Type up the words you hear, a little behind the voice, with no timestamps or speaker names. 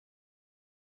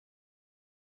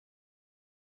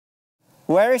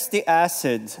Where is the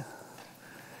acid?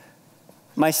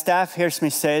 My staff hears me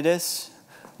say this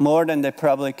more than they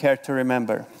probably care to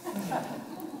remember.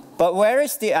 But where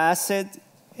is the acid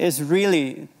is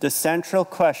really the central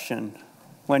question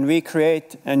when we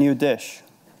create a new dish.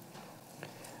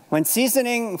 When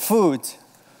seasoning food,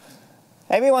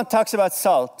 everyone talks about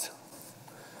salt.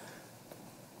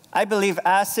 I believe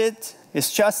acid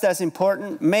is just as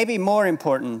important, maybe more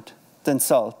important than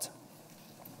salt.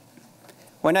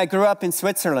 When I grew up in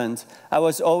Switzerland, I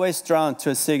was always drawn to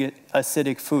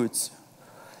acidic foods.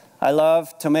 I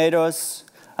love tomatoes,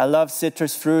 I love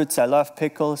citrus fruits, I love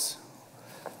pickles.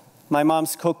 My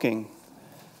mom's cooking,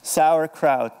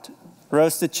 sauerkraut,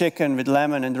 roasted chicken with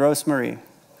lemon and rosemary.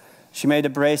 She made a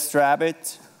braised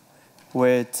rabbit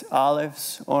with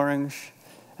olives, orange,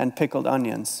 and pickled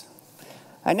onions.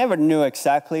 I never knew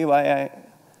exactly why I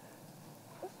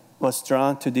was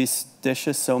drawn to these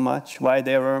dishes so much, why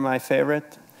they were my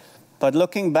favorite. But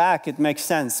looking back, it makes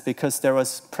sense because there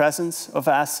was presence of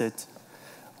acid,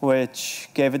 which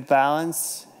gave it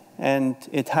balance, and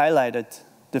it highlighted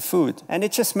the food. And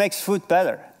it just makes food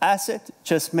better. Acid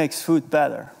just makes food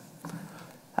better.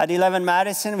 At 11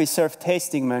 Madison, we serve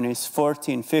tasting menus,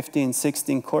 14, 15,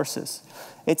 16 courses.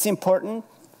 It's important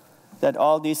that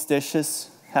all these dishes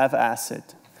have acid.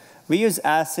 We use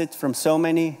acid from so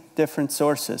many different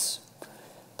sources,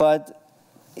 but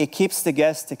it keeps the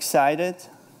guest excited,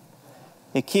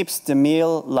 it keeps the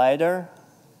meal lighter,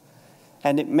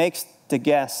 and it makes the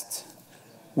guest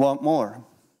want more.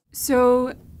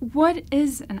 So what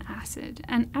is an acid?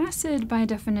 An acid, by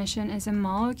definition, is a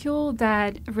molecule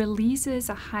that releases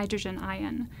a hydrogen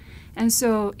ion. And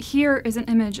so here is an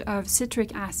image of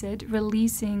citric acid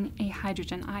releasing a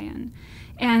hydrogen ion.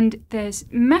 And this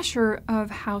measure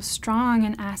of how strong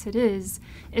an acid is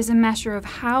a measure of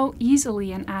how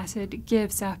easily an acid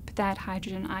gives up that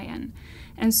hydrogen ion.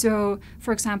 And so,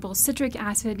 for example, citric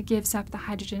acid gives up the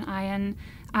hydrogen ion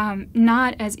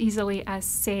not as easily as,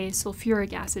 say,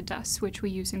 sulfuric acid does, which we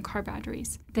use in car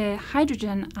batteries. The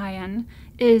hydrogen ion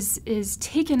is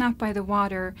taken up by the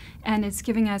water, and it's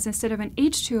giving us, instead of an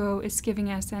H2O, it's giving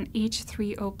us an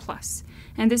H3O+.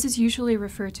 And this is usually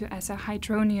referred to as a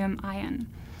hydronium ion.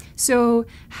 So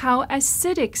how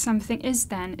acidic something is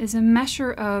then is a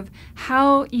measure of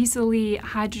how easily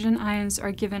hydrogen ions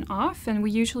are given off, and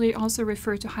we usually also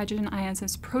refer to hydrogen ions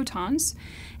as protons.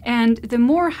 And the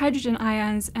more hydrogen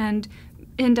ions and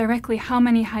indirectly how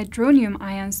many hydronium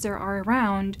ions there are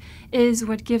around is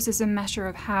what gives us a measure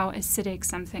of how acidic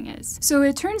something is. So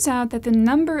it turns out that the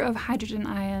number of hydrogen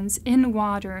ions in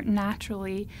water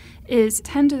naturally is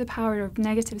 10 to the power of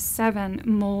 -7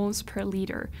 moles per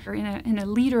liter. Or in a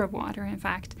liter of water, in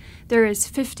fact, there is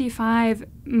 55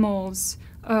 moles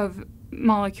of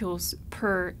molecules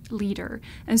per liter.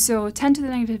 And so 10 to the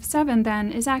 -7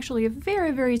 then is actually a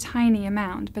very, very tiny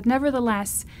amount, but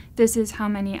nevertheless, this is how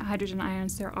many hydrogen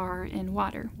ions there are in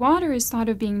water. Water is thought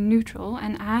of being neutral,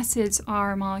 and acids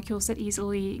are molecules that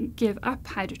easily give up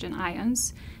hydrogen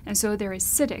ions, and so they're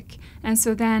acidic. And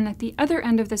so then at the other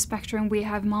end of the spectrum, we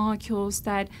have molecules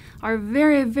that are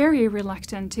very, very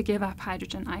reluctant to give up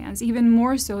hydrogen ions, even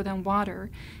more so than water.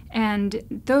 And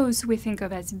those we think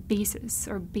of as bases,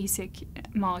 or basic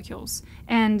molecules.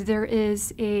 And there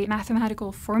is a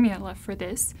mathematical formula for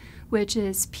this, which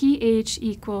is pH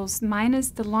equals minus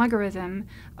the logarithm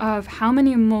of how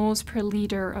many moles per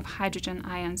liter of hydrogen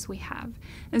ions we have.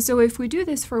 And so if we do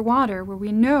this for water, where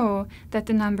we know that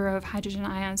the number of hydrogen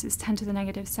ions is 10 to the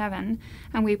 -7,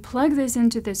 and we plug this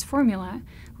into this formula,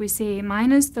 we say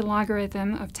minus the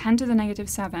logarithm of 10 to the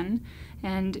 -7,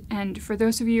 and for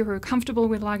those of you who are comfortable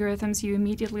with logarithms, you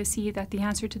immediately see that the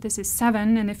answer to this is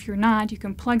 7, and if you're not, you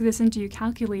can plug this into your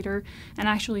calculator and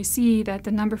actually see that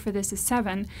the number for this is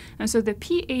 7. And so the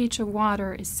pH of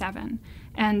water is 7.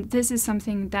 And this is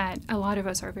something that a lot of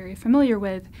us are very familiar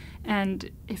with,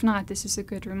 and if not, this is a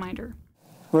good reminder.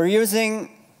 We're using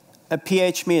a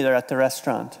pH meter at the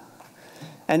restaurant,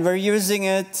 and we're using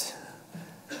it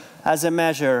as a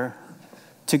measure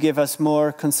to give us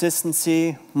more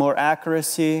consistency, more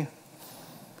accuracy.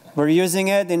 We're using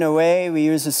it in a way we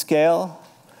use a scale,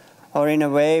 or in a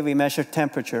way we measure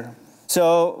temperature.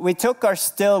 So we took our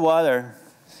still water,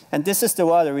 and this is the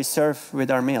water we serve with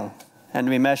our meal, and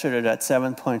we measured it at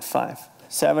 7.5.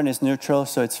 7 is neutral,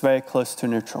 so it's very close to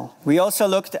neutral. We also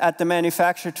looked at the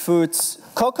manufactured foods.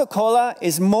 Coca-Cola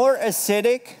is more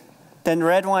acidic than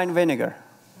red wine vinegar.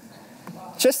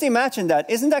 Just imagine that.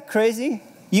 Isn't that crazy?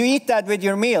 You eat that with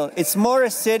your meal. It's more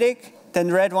acidic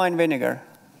than red wine vinegar.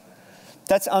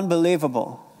 That's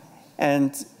unbelievable.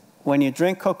 And when you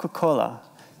drink Coca-Cola,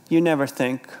 you never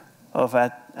think of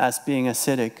it as being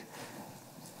acidic.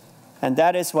 And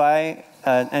that is why,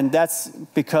 and that's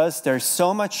because there's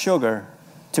so much sugar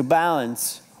to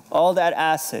balance all that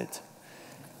acid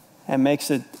and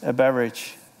makes it a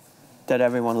beverage that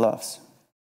everyone loves.